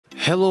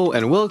Hello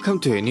and welcome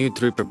to a new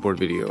Tripreport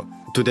video.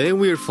 Today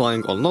we are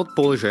flying on not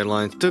Polish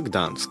Airlines to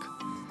Gdansk.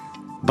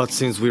 But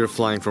since we are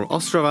flying from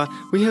Ostrava,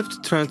 we have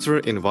to transfer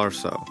in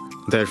Warsaw.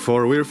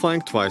 Therefore we are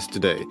flying twice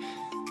today.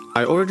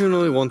 I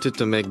originally wanted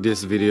to make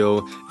this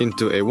video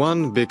into a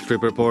one big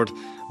Tripreport,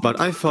 but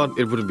I thought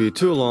it would be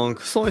too long,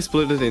 so I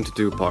split it into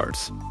two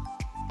parts.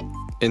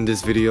 In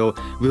this video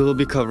we will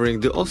be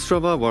covering the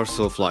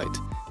Ostrava-Warsaw flight,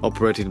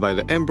 operated by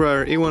the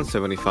Embraer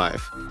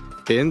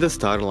E175, in the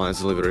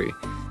Airlines livery.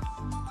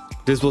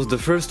 This was the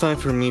first time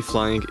for me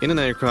flying in an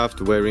aircraft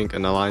wearing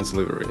an Airlines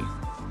livery.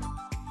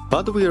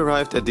 But we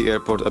arrived at the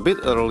airport a bit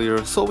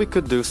earlier so we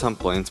could do some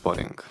plane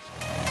spotting.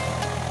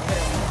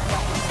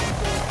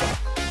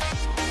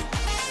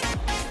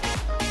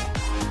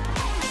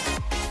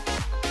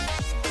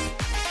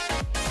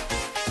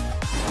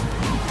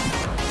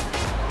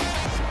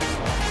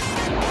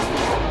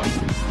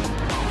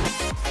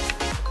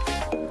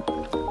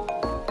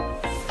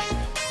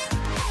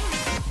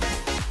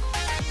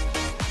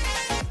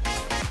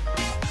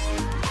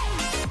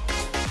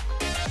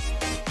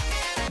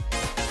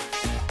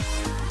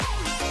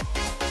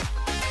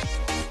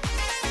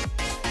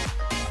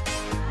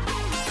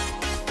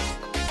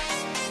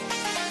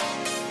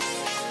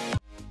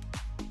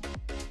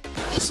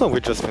 So we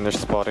just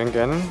finished spotting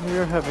and we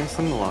are having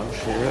some lunch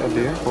here at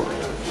the airport.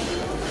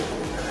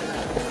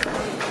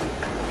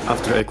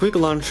 After a quick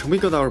lunch, we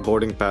got our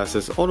boarding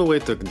passes all the way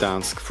to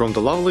Gdansk from the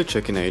lovely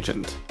check-in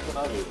agent.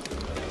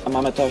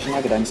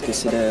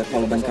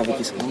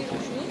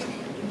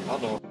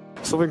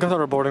 So we got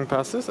our boarding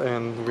passes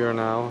and we are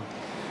now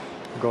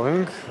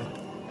going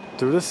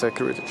to the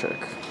security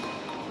check.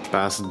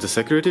 Passed the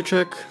security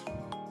check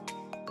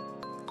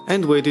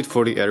and waited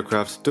for the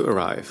aircraft to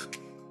arrive.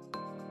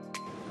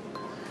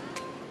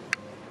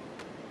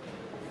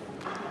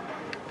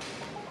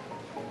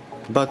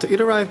 But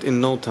it arrived in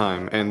no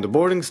time and the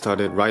boarding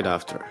started right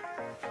after.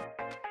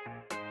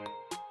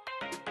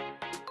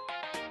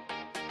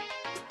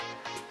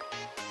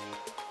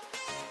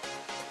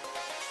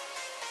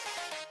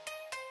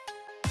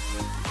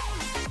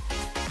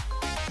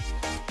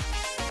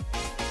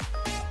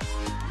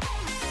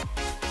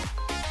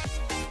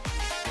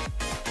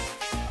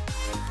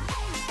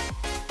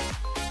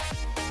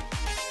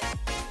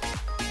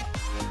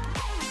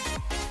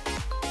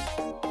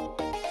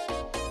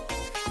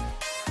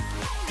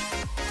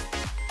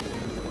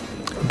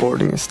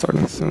 Boarding is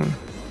starting soon.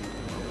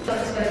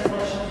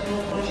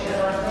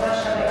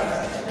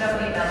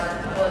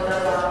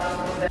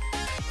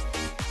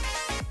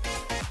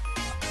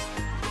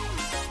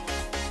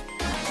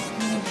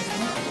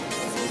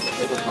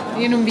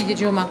 Jenom vidět,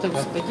 že ho máte v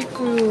sobě.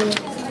 Děkuju.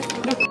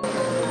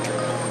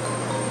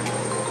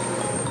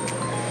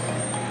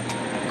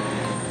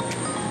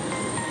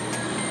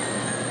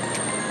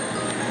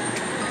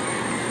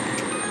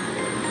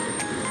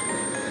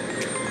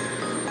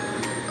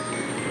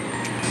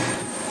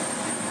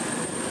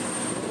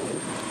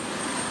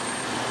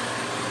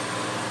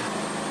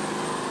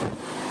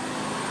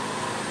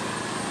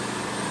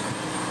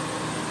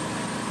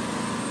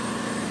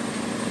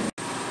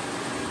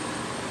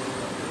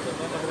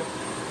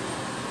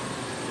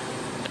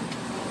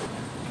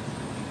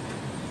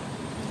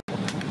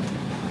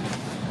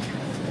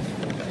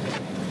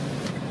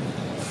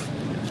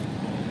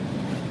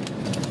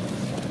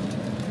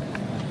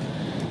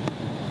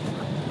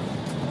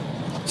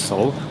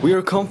 So, we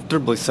are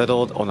comfortably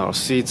settled on our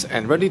seats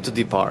and ready to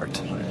depart.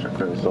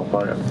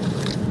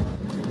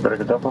 Very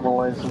good afternoon,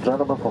 ladies and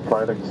gentlemen, from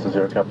flighting. This is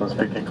your captain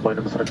speaking. My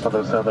name is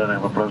Alexander Sander and I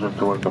have a pleasure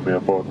to welcome you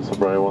aboard this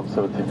Embraer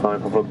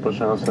E175 of road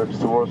Russian service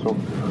to Warsaw.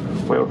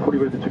 We are fully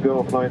ready to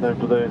go. Flight time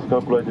today is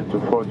calculated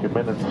to 40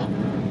 minutes.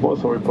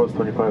 Warsaw reports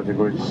 25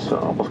 degrees,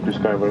 almost clear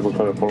sky, very good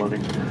weather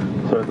following.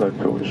 So I'd like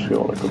to wish you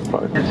all a good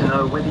flight. To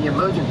know where the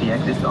emergency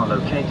exits are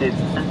located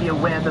and be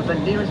aware that the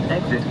nearest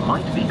exit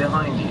might be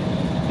behind you.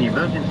 The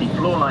emergency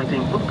floor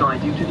lighting will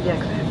guide you to the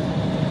exit.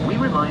 We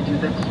remind you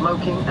that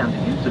smoking and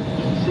the use of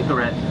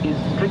e-cigarettes is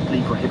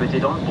strictly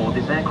prohibited on board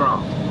this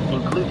aircraft,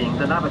 including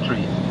the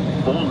lavatories.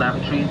 All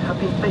lavatories have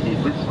been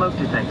fitted with smoke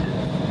detectors.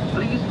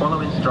 Please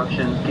follow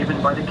instructions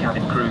given by the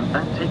cabin crew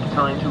and take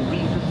time to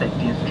read the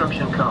safety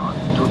instruction card.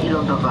 Tu i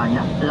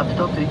lądowania,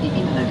 laptopy i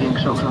inne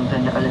większe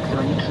urządzenia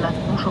elektroniczne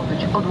muszą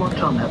być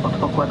odłączone od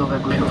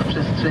pokładowego w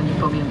przestrzeni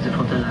pomiędzy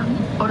fotelami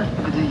oraz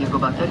gdy jego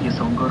baterie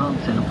są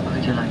gorące lub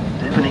wydzielają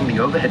dym. Opening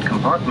the overhead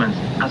compartments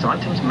as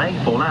items may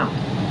fall out.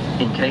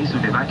 In case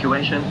of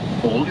evacuation,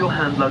 all your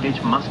hand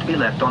luggage must be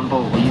left on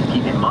board. Please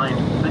keep in mind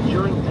that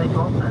during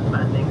takeoff and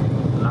landing,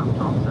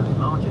 laptops and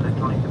large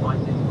electronic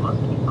devices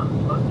must be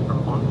unplugged from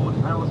onboard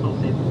power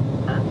sources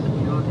and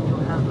secured in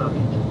your hand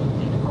luggage,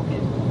 seat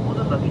pocket, or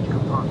the luggage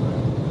compartment.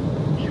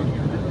 Should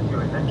you lose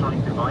your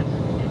electronic device,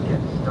 it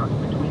gets stuck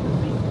between the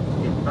seats,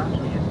 its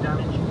battery is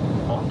damaged,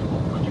 hot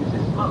or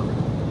produces smoke,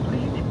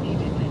 please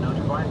immediately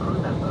notify a crew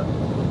member.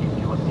 If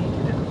you are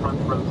seated in the front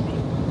row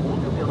seat, all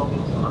your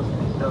belongings must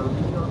be stowed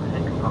in the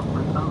overhead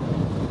compartment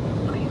only.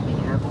 Please be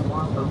careful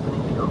while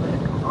opening the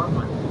overhead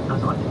compartment,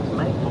 as items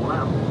may fall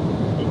out.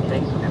 In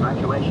case of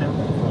evacuation,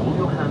 all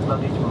your hand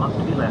luggage must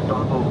be left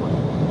on board.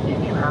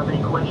 have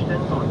any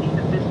questions or need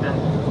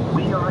assistance,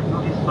 we are at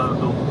your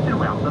disposal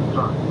throughout the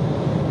flight.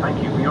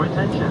 Thank you for your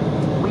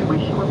attention. We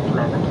wish you a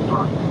pleasant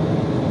flight.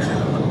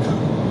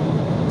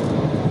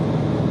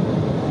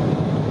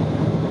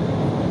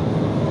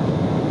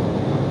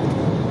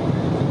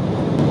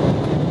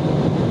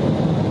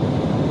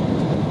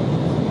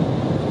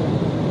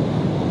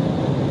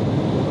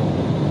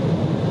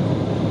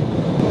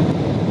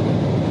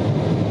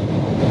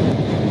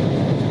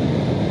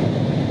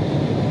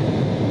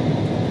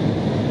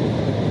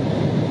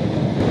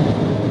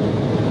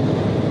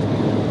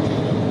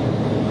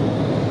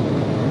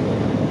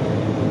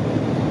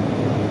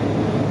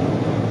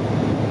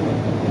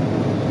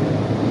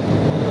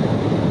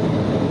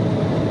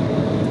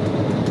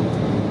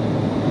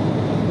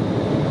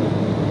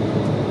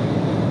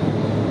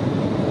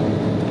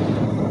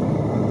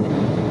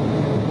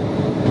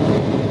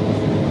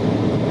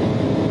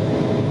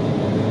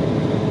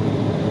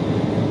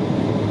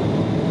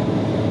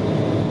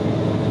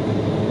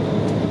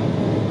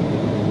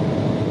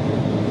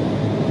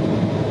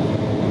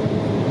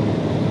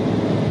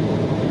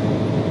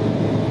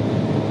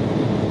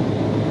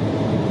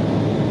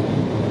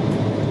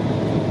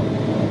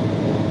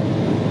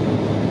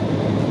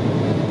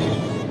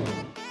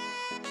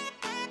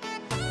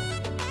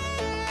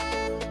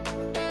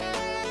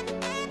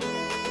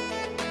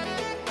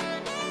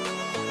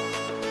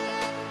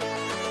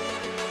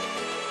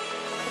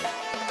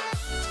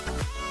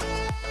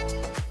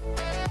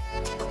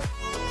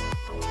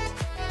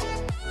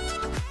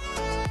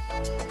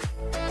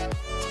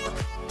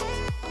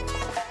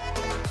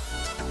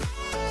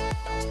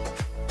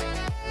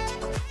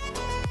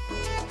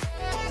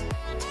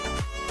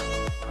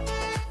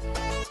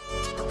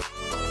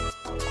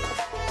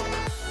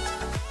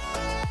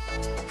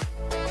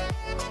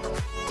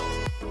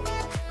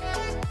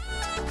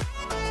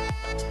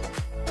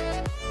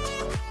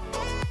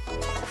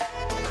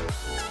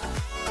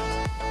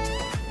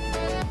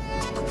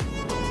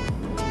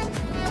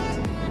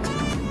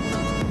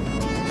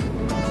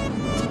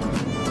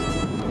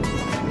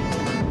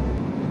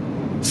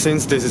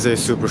 Since this is a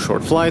super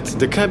short flight,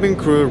 the cabin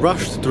crew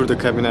rushed through the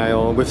cabin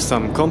aisle with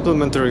some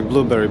complimentary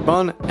blueberry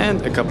bun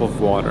and a cup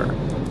of water.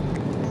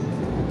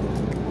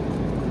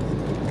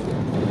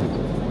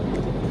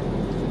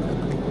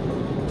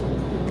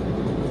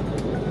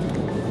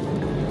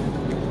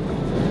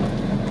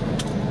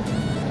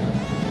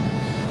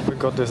 We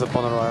got this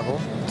upon arrival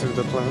to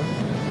the plane.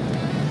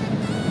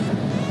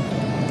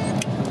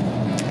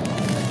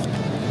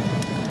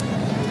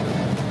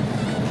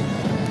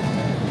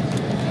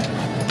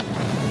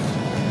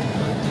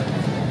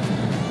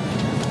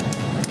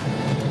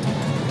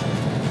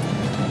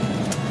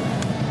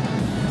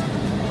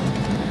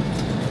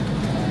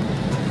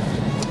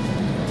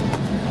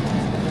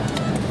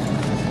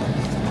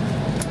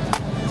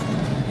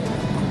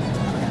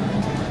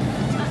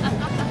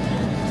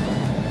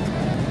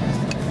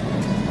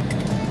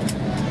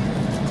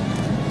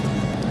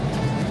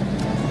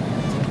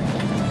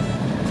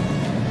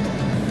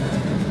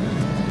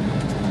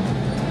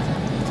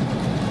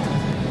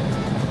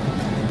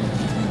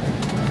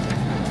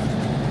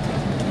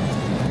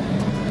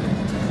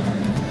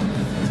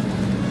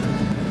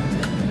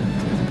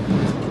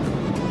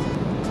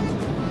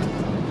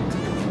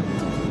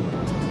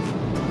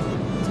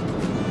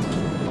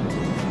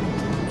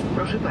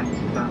 Proszę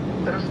Państwa,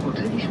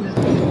 rozpoczęliśmy...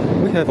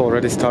 We have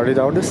already started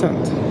our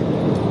descent.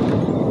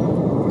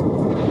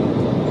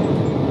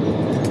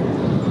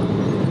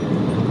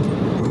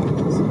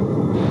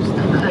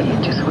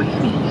 Zajęcie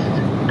swoich miejsc.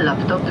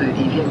 Laptopy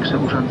i większe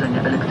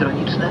urządzenia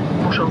elektroniczne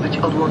muszą być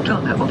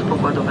odłączone od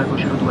pokładowego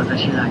źródła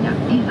zasilania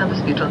i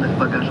zabezpieczone w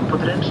bagażu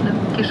podręcznym,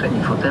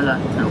 kieszeni fotela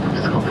lub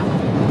w schowku.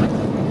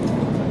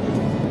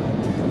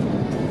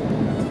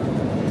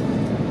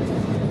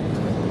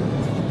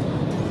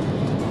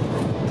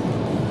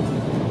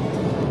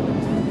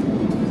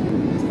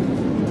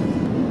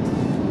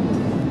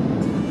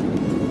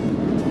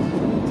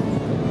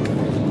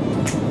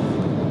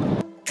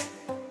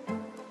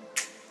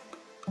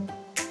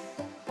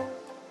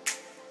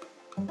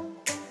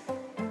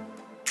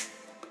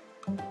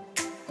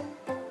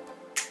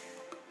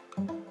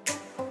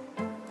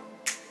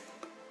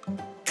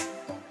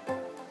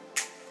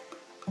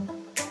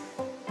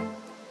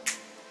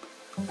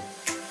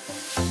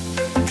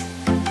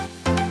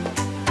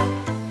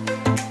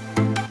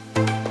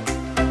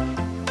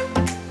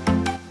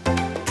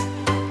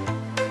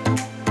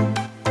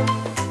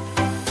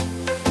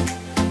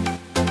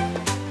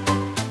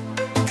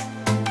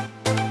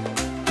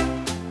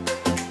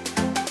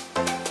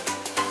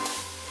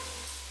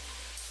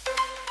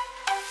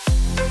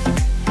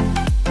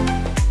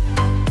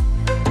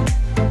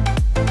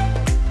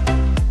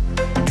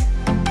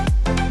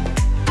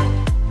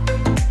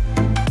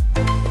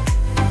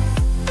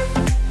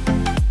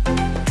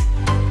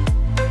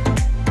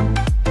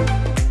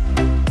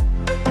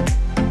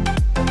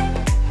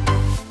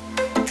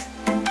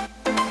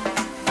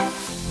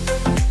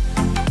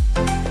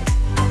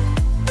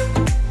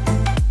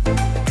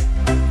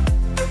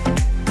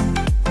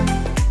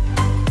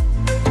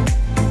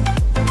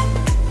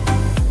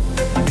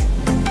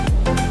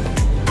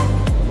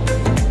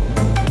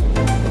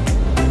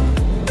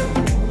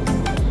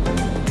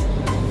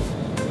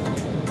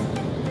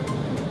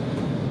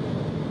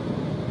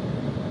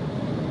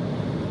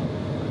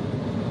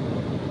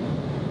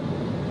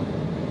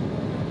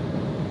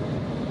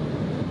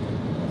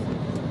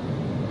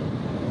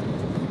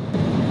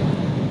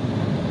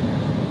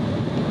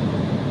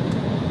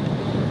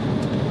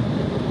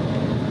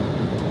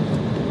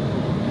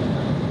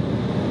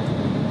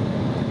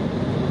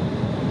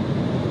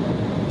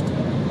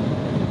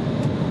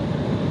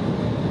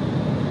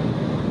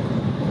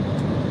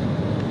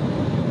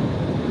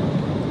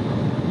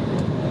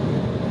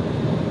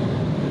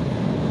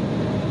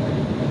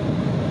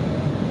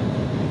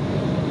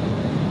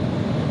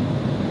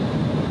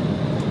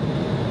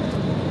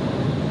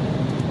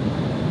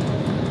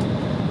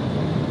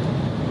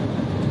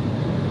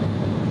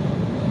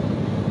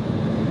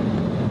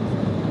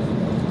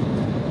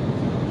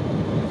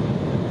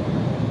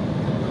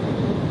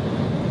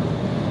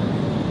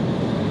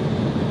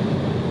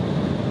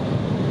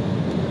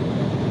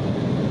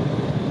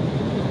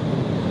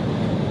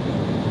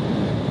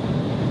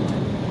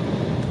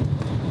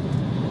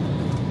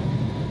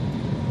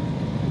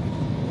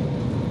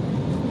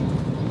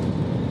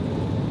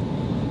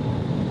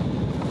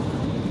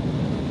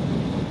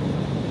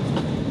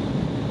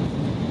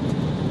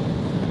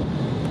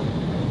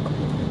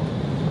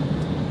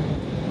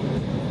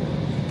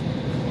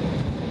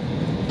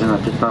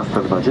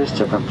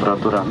 15:20,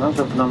 temperatura na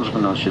zewnątrz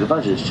wynosi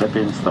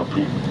 25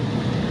 stopni.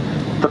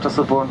 Do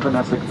czasu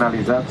połączenia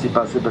sygnalizacji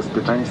pasy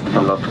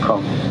bezpieczeństwa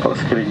lot.com,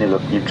 polskie linie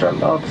lotnicze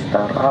LOT,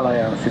 Star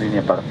Alliance,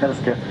 linie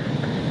partnerskie.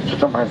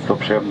 Życzę Państwu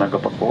przyjemnego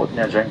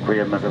popołudnia,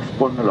 dziękujemy za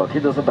wspólny lot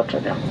i do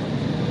zobaczenia.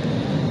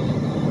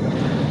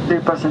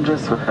 Dear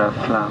passengers, we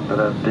have landed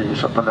at the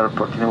Chopin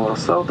Airport in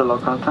Warsaw. The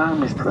local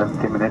time is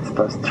 20 minutes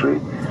past 3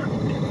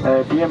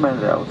 p.m. and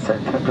the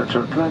outside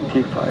temperature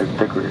 25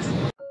 degrees.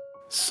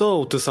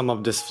 So, to sum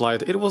up this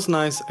flight, it was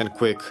nice and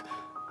quick.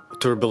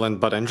 Turbulent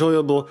but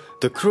enjoyable.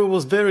 The crew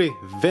was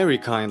very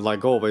kind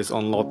like always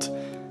on lot.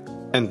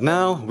 And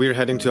now we're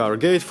heading to our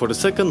gate for the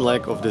second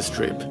leg of this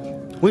trip,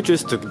 which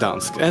is to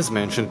Gdansk, as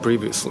mentioned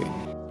previously.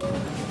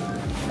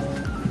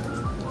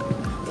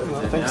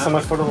 Thank you so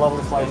much for the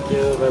lovely flight. Thank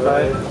you.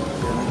 Bye-bye.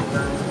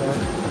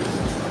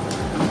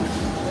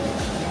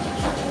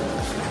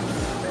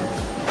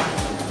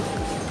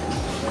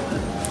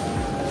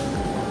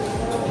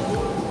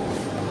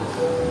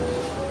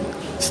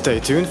 Stay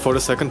tuned for the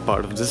second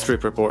part of this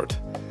trip report.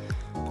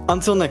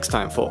 Until next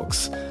time,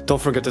 folks,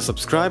 don't forget to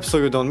subscribe so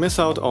you don't miss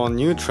out on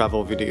new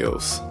travel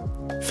videos.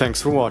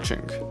 Thanks for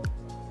watching.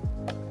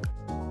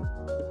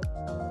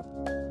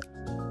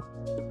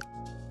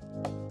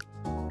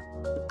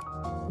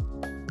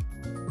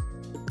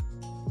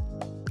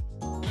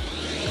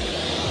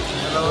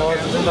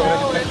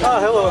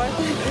 Hello.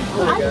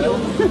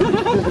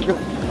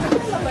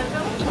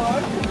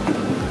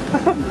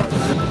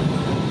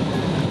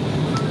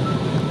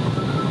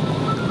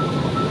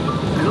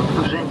 Lub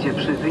w rzędzie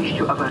przy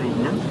wyjściu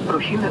awaryjnym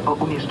prosimy o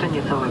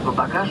umieszczenie całego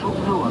bagażu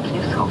wyłącznie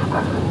w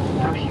schowkach.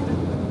 Prosimy.